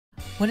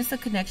What is the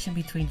connection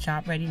between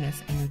job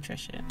readiness and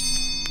nutrition?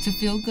 To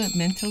feel good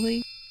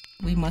mentally,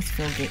 we must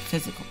feel good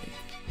physically.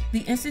 The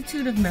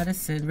Institute of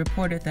Medicine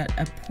reported that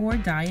a poor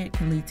diet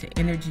can lead to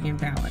energy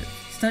imbalance.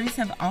 Studies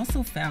have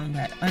also found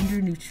that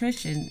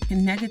undernutrition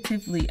can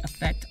negatively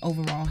affect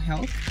overall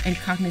health and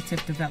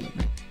cognitive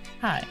development.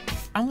 Hi,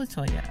 I'm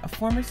Latoya, a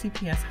former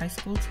CPS high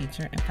school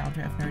teacher and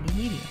founder of Nerdy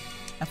Media,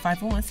 a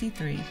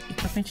 501c3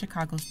 equipping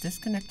Chicago's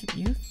disconnected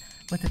youth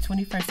with a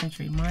 21st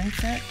century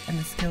mindset and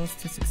the skills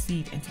to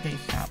succeed in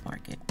today's job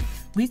market.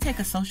 We take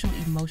a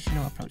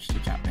social-emotional approach to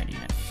job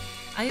readiness.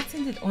 I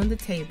attended On the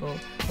Table,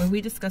 where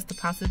we discussed the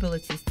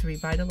possibilities to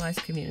revitalize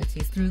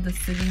communities through the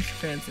city's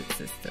transit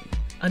system.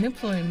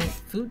 Unemployment,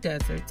 food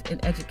deserts,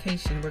 and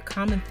education were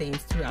common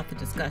themes throughout the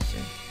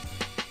discussion.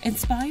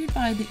 Inspired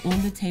by the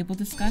On the Table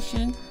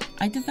discussion,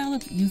 I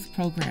developed youth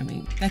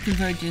programming that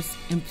converges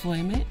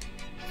employment,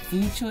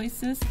 food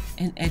choices,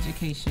 and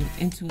education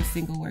into a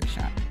single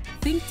workshop.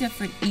 Think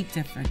Different, Eat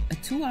Different, a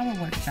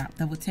 2-hour workshop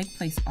that will take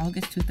place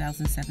August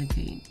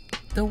 2017.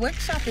 The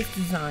workshop is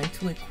designed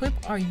to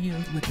equip our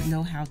youth with the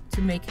know-how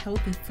to make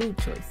healthy food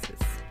choices.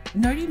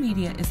 Nerdy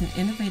Media is an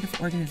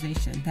innovative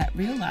organization that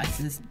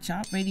realizes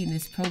job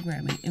readiness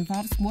programming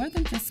involves more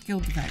than just skill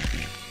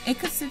development. It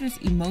considers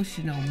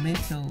emotional,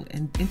 mental,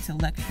 and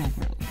intellectual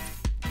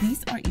growth.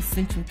 These are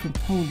essential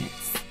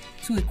components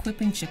to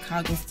equipping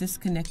Chicago's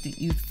disconnected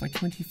youth for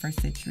 21st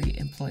century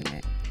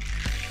employment.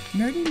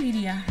 Nerdy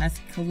Media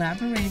has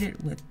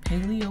collaborated with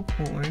Paleo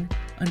Porn,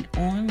 an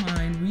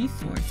online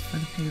resource for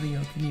the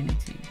paleo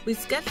community. We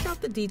sketched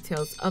out the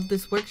details of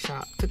this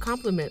workshop to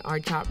complement our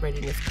job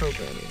readiness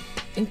programming.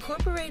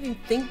 Incorporating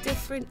Think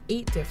Different,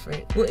 Eat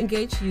Different will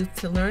engage youth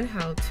to learn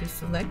how to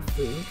select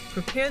food,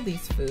 prepare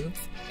these foods,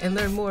 and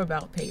learn more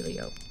about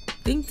paleo.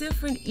 Think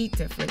Different, Eat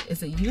Different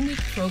is a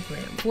unique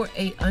program for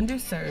a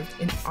underserved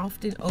and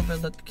often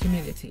overlooked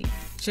community,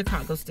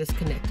 Chicago's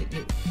disconnected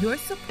youth. Your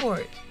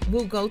support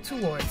will go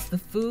towards the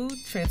food,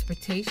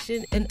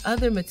 transportation, and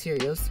other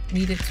materials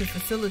needed to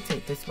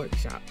facilitate this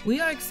workshop. We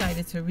are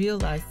excited to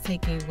realize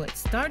taking what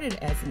started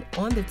as an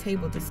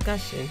on-the-table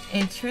discussion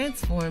and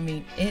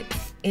transforming it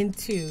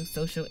into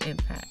social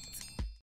impact.